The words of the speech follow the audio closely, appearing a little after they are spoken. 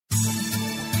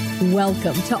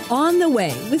Welcome to On the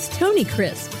Way with Tony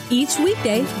Crisp. Each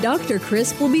weekday, Dr.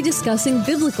 Crisp will be discussing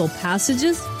biblical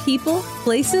passages, people,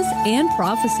 places, and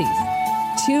prophecies.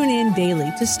 Tune in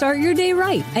daily to start your day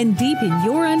right and deepen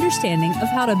your understanding of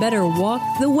how to better walk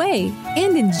the way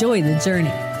and enjoy the journey.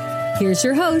 Here's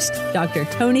your host, Dr.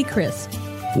 Tony Crisp.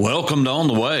 Welcome to On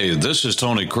the Way. This is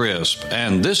Tony Crisp,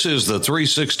 and this is the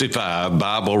 365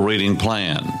 Bible Reading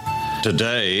Plan.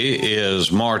 Today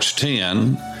is March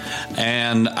 10,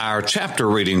 and our chapter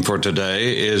reading for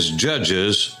today is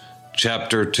Judges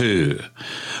chapter 2.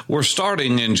 We're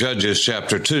starting in Judges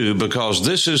chapter 2 because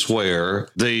this is where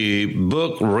the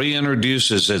book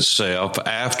reintroduces itself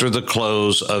after the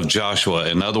close of Joshua.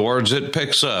 In other words, it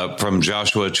picks up from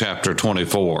Joshua chapter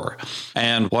 24.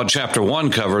 And what chapter 1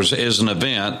 covers is an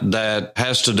event that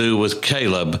has to do with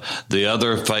Caleb, the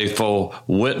other faithful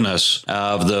witness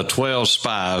of the 12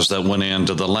 spies that went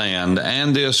into the land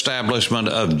and the establishment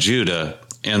of Judah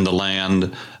in the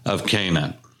land of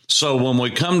Canaan. So when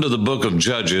we come to the book of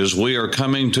Judges, we are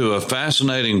coming to a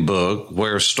fascinating book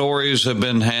where stories have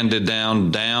been handed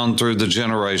down through the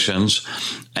generations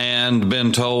and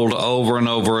been told over and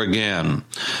over again.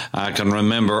 I can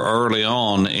remember early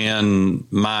on in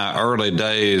my early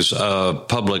days of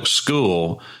public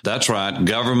school, that's right,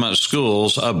 government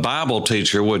schools, a Bible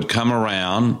teacher would come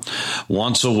around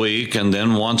once a week and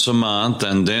then once a month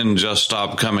and then just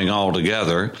stop coming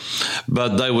altogether.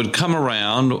 But they would come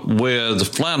around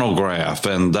with flannel graph,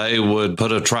 and they would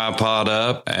put a tripod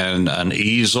up and an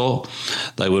easel.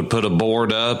 They would put a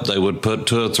board up. They would put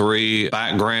 2 or 3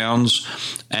 backgrounds,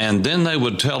 and then they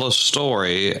would tell a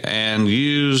story and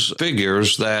use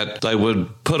figures that they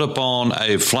would put upon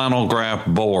a flannel graph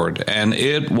board, and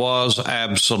it was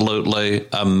absolutely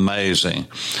amazing.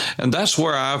 And that's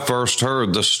where I first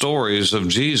heard the stories of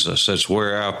Jesus. It's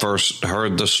where I first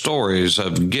heard the stories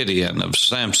of Gideon, of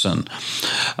Samson,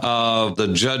 of the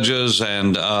judges,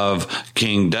 and of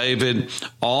King David.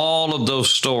 All of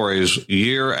those stories,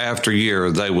 year after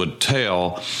year, they would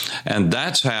tell. And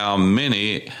that's how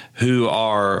many who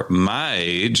are my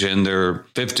age, in their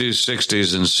 50s,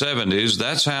 60s, and 70s,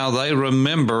 that's how they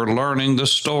remember learning the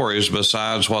stories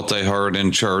besides what they heard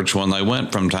in church when they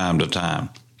went from time to time.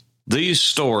 These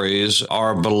stories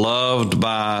are beloved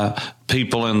by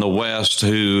people in the West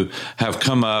who have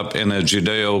come up in a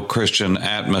Judeo-Christian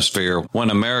atmosphere when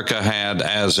America had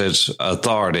as its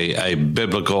authority a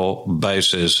biblical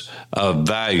basis of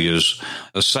values.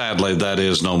 Sadly, that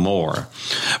is no more.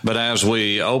 But as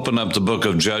we open up the book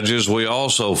of Judges, we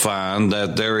also find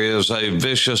that there is a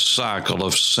vicious cycle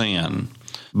of sin.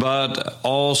 But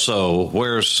also,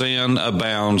 where sin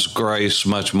abounds, grace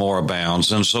much more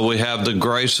abounds. And so we have the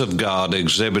grace of God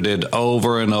exhibited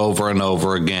over and over and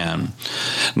over again.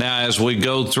 Now, as we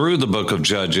go through the book of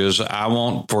Judges, I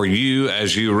want for you,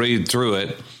 as you read through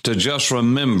it, to just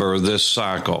remember this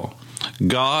cycle.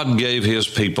 God gave his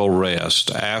people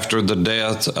rest. After the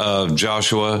death of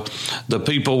Joshua, the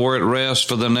people were at rest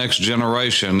for the next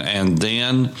generation, and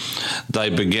then they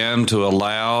began to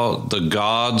allow the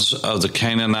gods of the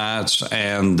Canaanites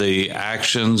and the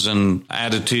actions and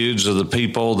attitudes of the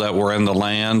people that were in the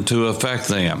land to affect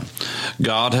them.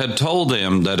 God had told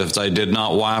them that if they did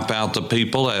not wipe out the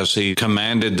people as he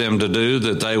commanded them to do,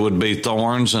 that they would be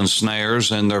thorns and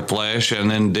snares in their flesh,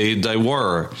 and indeed they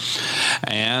were.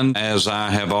 And as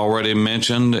I have already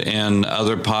mentioned in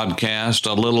other podcasts,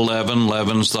 a little leaven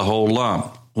leavens the whole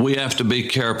lump. We have to be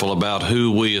careful about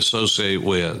who we associate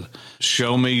with.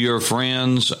 Show me your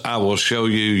friends, I will show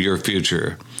you your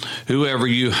future. Whoever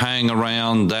you hang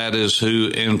around, that is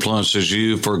who influences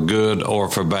you for good or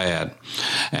for bad.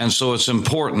 And so it's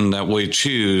important that we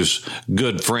choose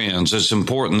good friends. It's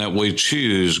important that we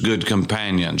choose good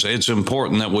companions. It's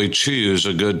important that we choose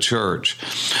a good church,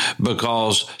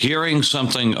 because hearing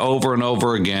something over and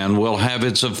over again will have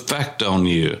its effect on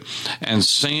you. And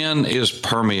sin is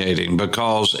permeating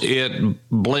because it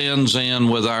blends in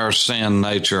with our sin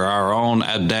nature, our own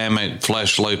Adamic,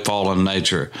 fleshly, fallen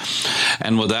nature.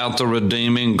 And without the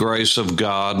redeeming grace of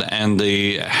God and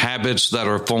the habits that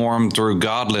are formed through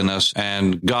godliness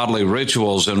and godly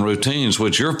rituals and routines,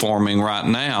 which you're forming right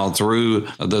now through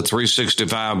the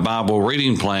 365 Bible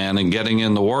reading plan and getting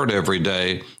in the Word every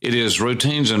day, it is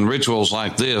routines and rituals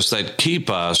like this that keep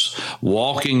us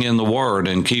walking in the Word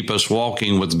and keep us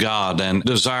walking with God and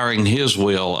desiring His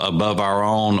will above our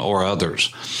own or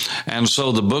others. And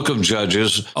so the book of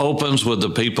Judges opens with the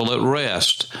people at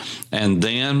rest. And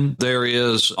then there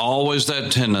is always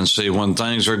that tendency when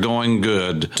things are going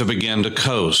good to begin to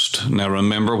coast. Now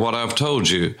remember what I've told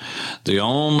you. The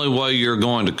only way you're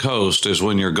going to coast is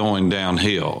when you're going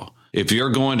downhill. If you're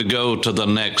going to go to the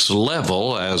next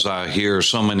level, as I hear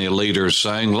so many leaders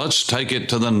saying, let's take it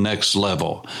to the next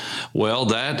level. Well,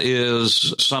 that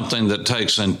is something that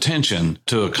takes intention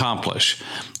to accomplish.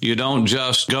 You don't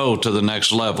just go to the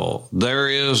next level. There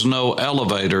is no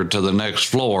elevator to the next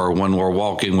floor when we're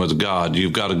walking with God.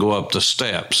 You've got to go up the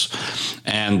steps.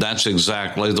 And that's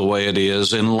exactly the way it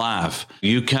is in life.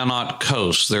 You cannot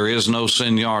coast. There is no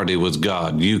seniority with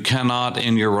God. You cannot,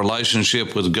 in your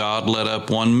relationship with God, let up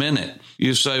 1 minute.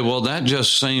 You say, well, that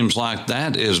just seems like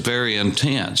that is very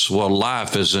intense. Well,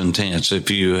 life is intense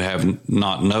if you have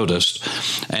not noticed.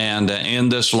 And in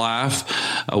this life,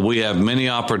 we have many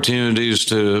opportunities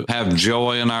to have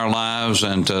joy in our lives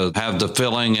and to have the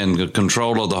filling and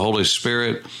control of the Holy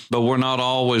Spirit, but we're not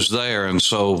always there. And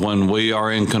so when we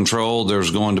are in control, there's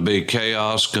going to be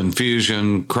chaos,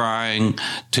 confusion, crying,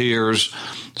 tears,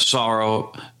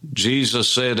 sorrow. Jesus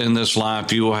said in this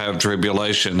life you will have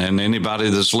tribulation, and anybody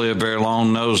that's lived very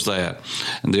long knows that.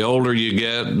 And the older you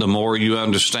get, the more you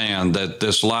understand that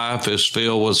this life is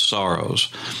filled with sorrows,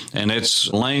 and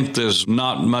its length is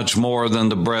not much more than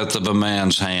the breadth of a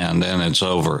man's hand, and it's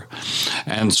over.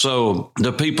 And so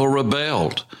the people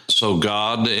rebelled. So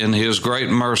God, in his great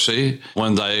mercy,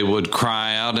 when they would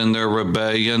cry out in their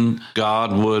rebellion,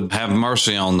 God would have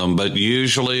mercy on them. But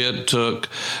usually it took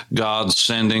God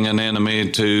sending an enemy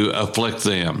to afflict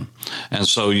them. And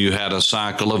so you had a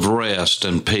cycle of rest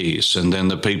and peace, and then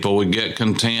the people would get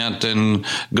content and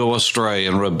go astray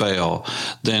and rebel.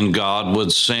 Then God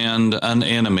would send an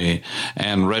enemy,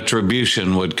 and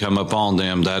retribution would come upon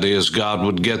them. That is, God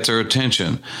would get their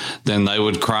attention. Then they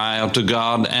would cry out to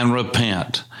God and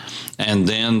repent. And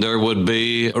then there would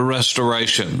be a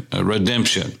restoration, a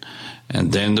redemption.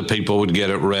 And then the people would get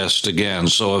at rest again.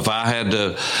 So if I had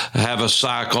to have a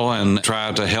cycle and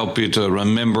try to help you to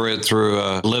remember it through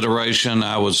alliteration,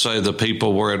 I would say the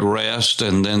people were at rest,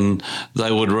 and then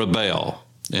they would rebel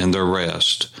in their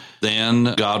rest.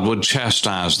 Then God would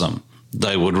chastise them.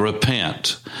 They would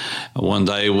repent. When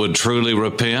they would truly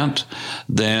repent,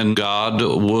 then God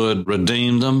would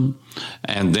redeem them,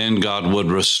 and then God would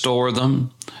restore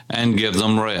them and give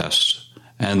them rest.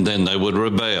 And then they would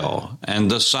rebel,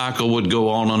 and the cycle would go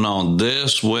on and on.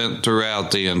 This went throughout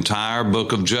the entire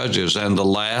book of Judges, and the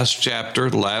last chapter,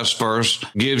 the last verse,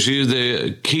 gives you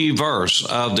the key verse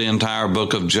of the entire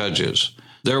book of Judges.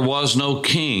 There was no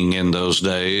king in those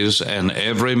days, and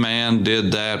every man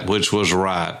did that which was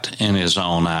right in his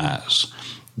own eyes.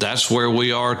 That's where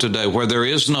we are today, where there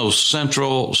is no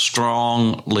central,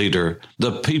 strong leader.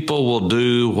 The people will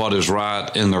do what is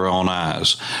right in their own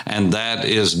eyes, and that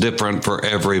is different for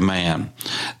every man.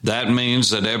 That means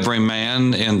that every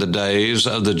man in the days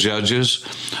of the judges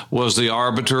was the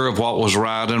arbiter of what was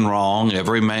right and wrong.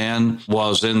 Every man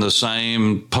was in the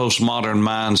same postmodern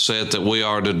mindset that we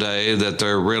are today, that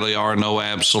there really are no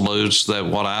absolutes, that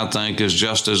what I think is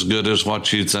just as good as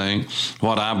what you think,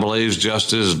 what I believe is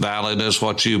just as valid as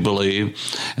what you believe.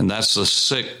 And that's the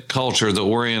sick culture that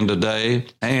we're in today.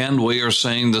 And we are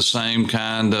seeing the same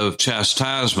kind of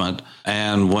chastisement.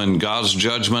 And when God's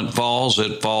judgment falls,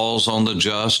 it falls on the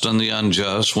just and the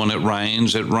unjust. When it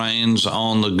rains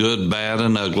on the good, bad,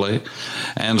 and ugly.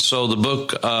 And so the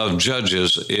book of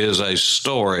Judges is a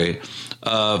story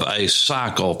of a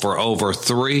cycle for over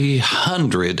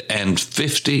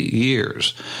 350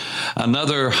 years.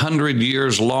 Another 100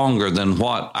 years longer than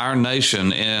what our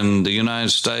nation in the United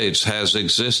States has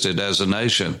existed as a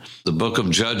nation. The book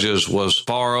of Judges was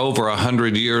far over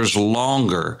 100 years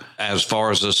longer as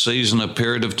far as a season, a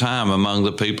period of time among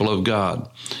the people of God.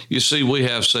 You see, we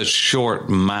have such short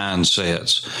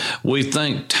mindsets. We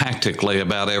think tactically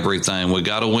about everything. We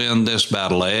got to win this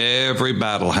battle. Every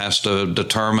battle has to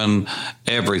determine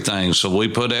everything. So we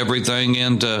put everything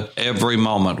into every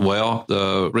moment. Well,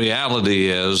 the reality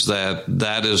is that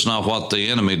that is not what the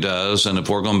enemy does. And if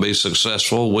we're going to be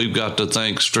successful, we've got to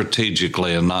think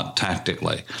strategically and not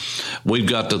tactically. We've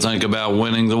got to think about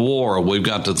winning the war. We've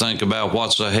got to think about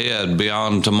what's ahead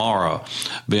beyond tomorrow,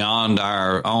 beyond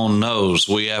our own nose.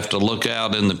 We have to look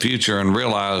out in the future and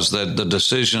realize that the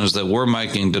decisions that we're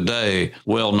making today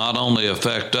will not only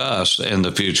affect us in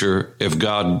the future if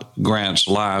God grants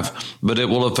life, but it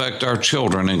will affect our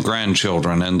children and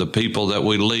grandchildren and the people that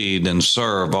we lead and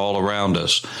serve all around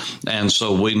us. And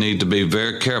so we need to be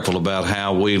very careful about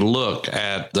how we look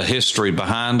at the history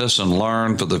behind us and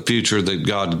learn for the future that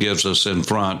God gives us in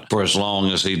front for as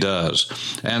long as He does.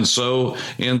 And so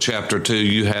in chapter 2,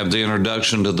 you have the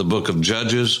introduction to the book of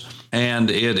Judges.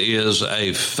 And it is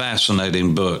a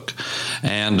fascinating book.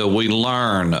 And we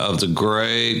learn of the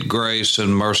great grace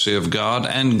and mercy of God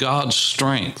and God's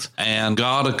strength and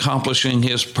God accomplishing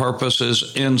his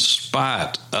purposes in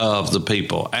spite of the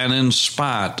people and in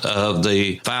spite of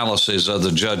the fallacies of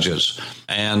the judges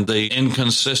and the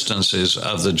inconsistencies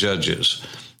of the judges.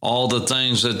 All the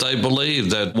things that they believed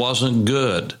that wasn't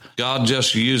good. God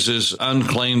just uses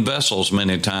unclean vessels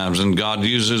many times, and God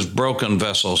uses broken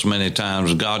vessels many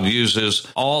times. God uses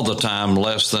all the time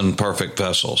less than perfect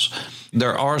vessels.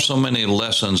 There are so many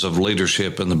lessons of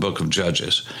leadership in the book of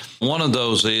Judges. One of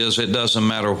those is it doesn't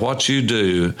matter what you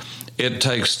do, it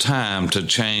takes time to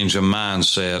change a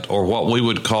mindset or what we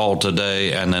would call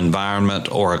today an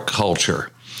environment or a culture.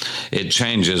 It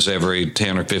changes every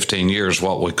 10 or 15 years,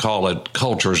 what we call it.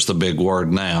 Culture is the big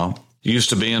word now. Used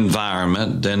to be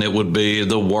environment, then it would be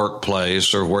the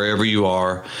workplace or wherever you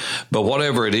are. But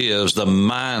whatever it is, the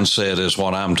mindset is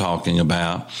what I'm talking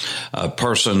about. A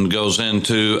person goes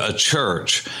into a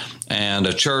church, and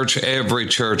every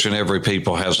church and every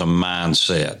people has a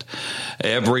mindset.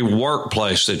 Every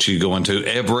workplace that you go into,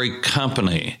 every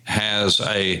company has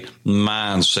a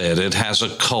mindset. It has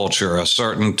a culture, a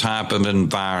certain type of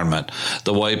environment,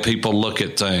 the way people look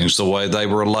at things, the way they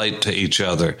relate to each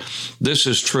other. This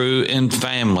is true in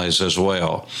families as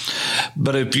well.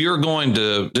 But if you're going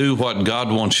to do what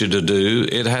God wants you to do,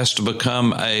 it has to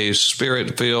become a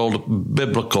spirit-filled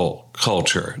biblical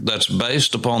culture that's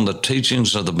based upon the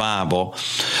teachings of the Bible,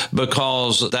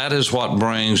 because that is what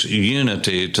brings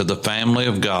unity to the family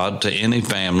of God, to any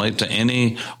family, to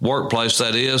any workplace.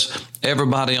 That is,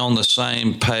 everybody on the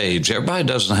same page. Everybody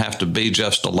doesn't have to be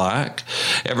just alike.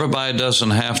 Everybody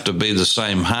doesn't have to be the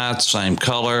same height, same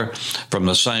color, from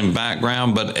the same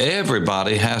background, but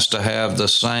everybody has to have the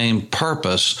same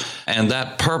purpose, and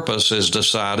that purpose is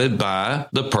decided by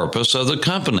the purpose of the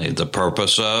company, the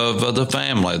purpose of the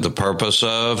family, the purpose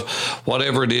of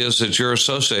whatever it is that you're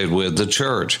associated with, the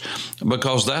church,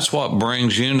 because that's what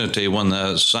brings unity when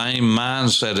the same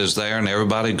mindset is there and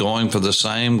everybody going for the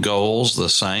same goals, the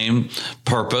same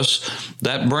purpose.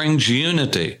 That brings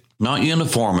unity. Not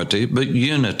uniformity, but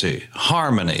unity,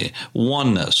 harmony,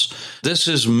 oneness. This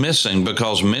is missing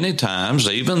because many times,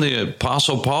 even the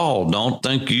Apostle Paul, don't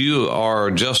think you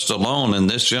are just alone in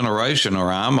this generation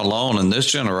or I'm alone in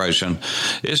this generation.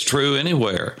 It's true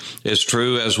anywhere. It's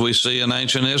true as we see in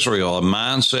ancient Israel. A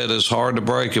mindset is hard to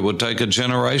break. It would take a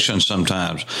generation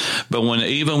sometimes. But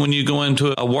even when you go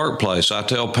into a workplace, I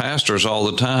tell pastors all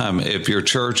the time, if your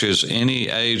church is any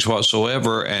age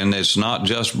whatsoever and it's not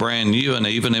just brand new, and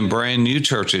even in brand new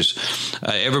churches,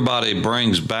 everybody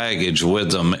brings baggage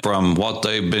with them from what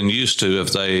they've been used to.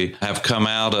 If they have come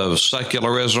out of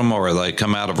secularism or they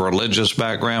come out of a religious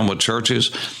background with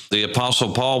churches. The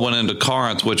Apostle Paul went into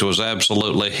Corinth, which was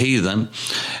absolutely heathen,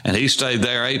 and he stayed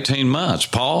there 18 months,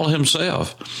 Paul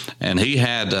himself. And he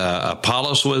had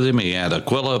Apollos with him. He had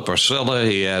Aquila, Priscilla.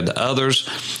 He had others.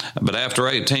 But after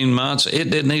 18 months, it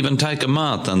didn't even take a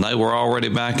month, and they were already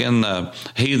back in the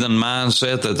heathen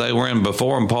mindset that they were in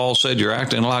before. And Paul said, you're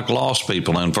acting like lost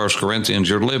people in 1 Corinthians.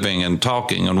 You're living and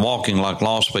talking and walking like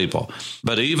lost people.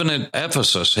 But even at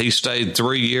Ephesus, he stayed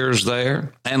 3 years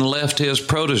there and left his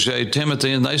protege,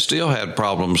 Timothy, and they still had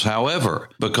problems. However,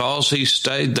 because he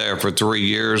stayed there for 3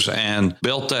 years and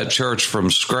built that church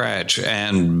from scratch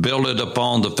and built it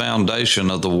upon the foundation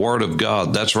of the Word of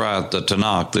God, that's right, the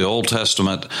Tanakh, the Old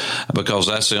Testament, because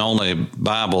that's the only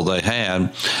Bible they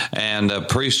had, and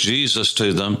preached Jesus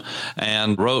to them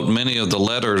and wrote many of the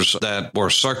letters that were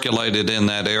circulated in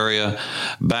that area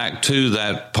back to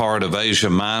that part of Asia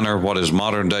Minor, what is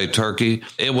modern-day Turkey.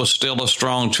 It was still a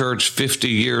strong church 50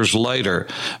 years later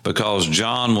because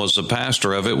John was the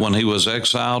pastor of it when he was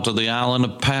exiled to the island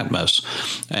of Patmos.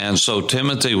 And so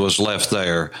Timothy was left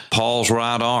there, Paul's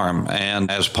right arm, and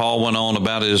as Paul went on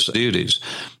about his duties.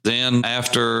 Then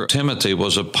after Timothy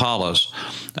was Apollos.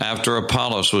 After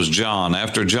Apollos was John.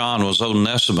 After John was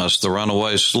Onesimus, the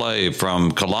runaway slave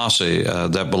from Colossae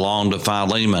that belonged to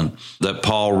Philemon, that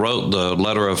Paul wrote the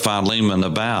letter of Philemon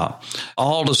about.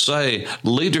 All to say,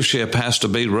 leadership has to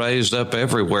be raised up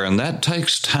everywhere, and that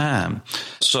takes time.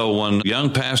 So when a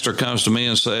young pastor comes to me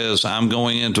and says, I'm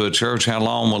going into a church, how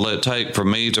long will it take for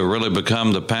me to really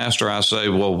become the pastor? I say,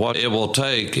 well, what it will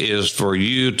take is for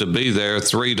you to be there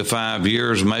 3 to 5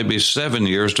 years, maybe 7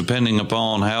 years, depending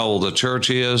upon how old the church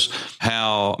is,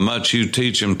 how much you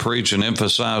teach and preach and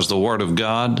emphasize the Word of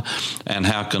God, and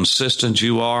how consistent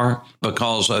you are.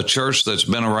 Because a church that's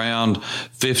been around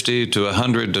 50 to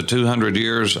 100 100 to 200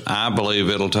 years. I believe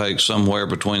it'll take somewhere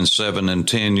between 7 and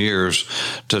 10 years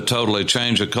to totally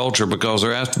change a culture, because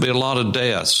there has to be a lot of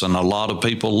deaths and a lot of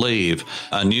people leave.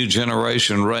 A new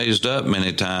generation raised up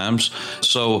many times.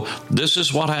 So this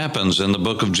is what happens in the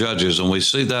book of Judges, and we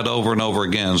see that over and over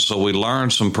again. So we learn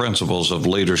some principles of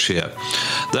leadership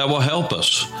that will help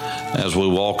us as we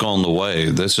walk on the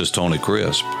way. This is Tony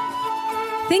Crisp.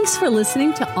 Thanks for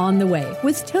listening to On the Way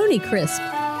with Tony Crisp.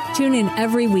 Tune in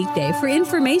every weekday for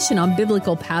information on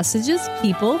biblical passages,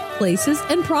 people, places,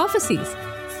 and prophecies.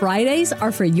 Fridays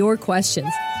are for your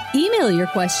questions. Email your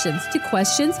questions to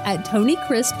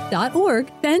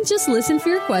questions@tonycrisp.org. Then just listen for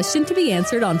your question to be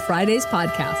answered on Friday's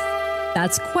podcast.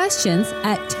 That's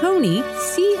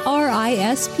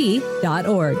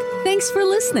questions@tonycrisp.org. Thanks for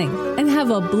listening, and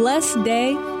have a blessed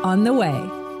day on the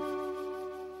way.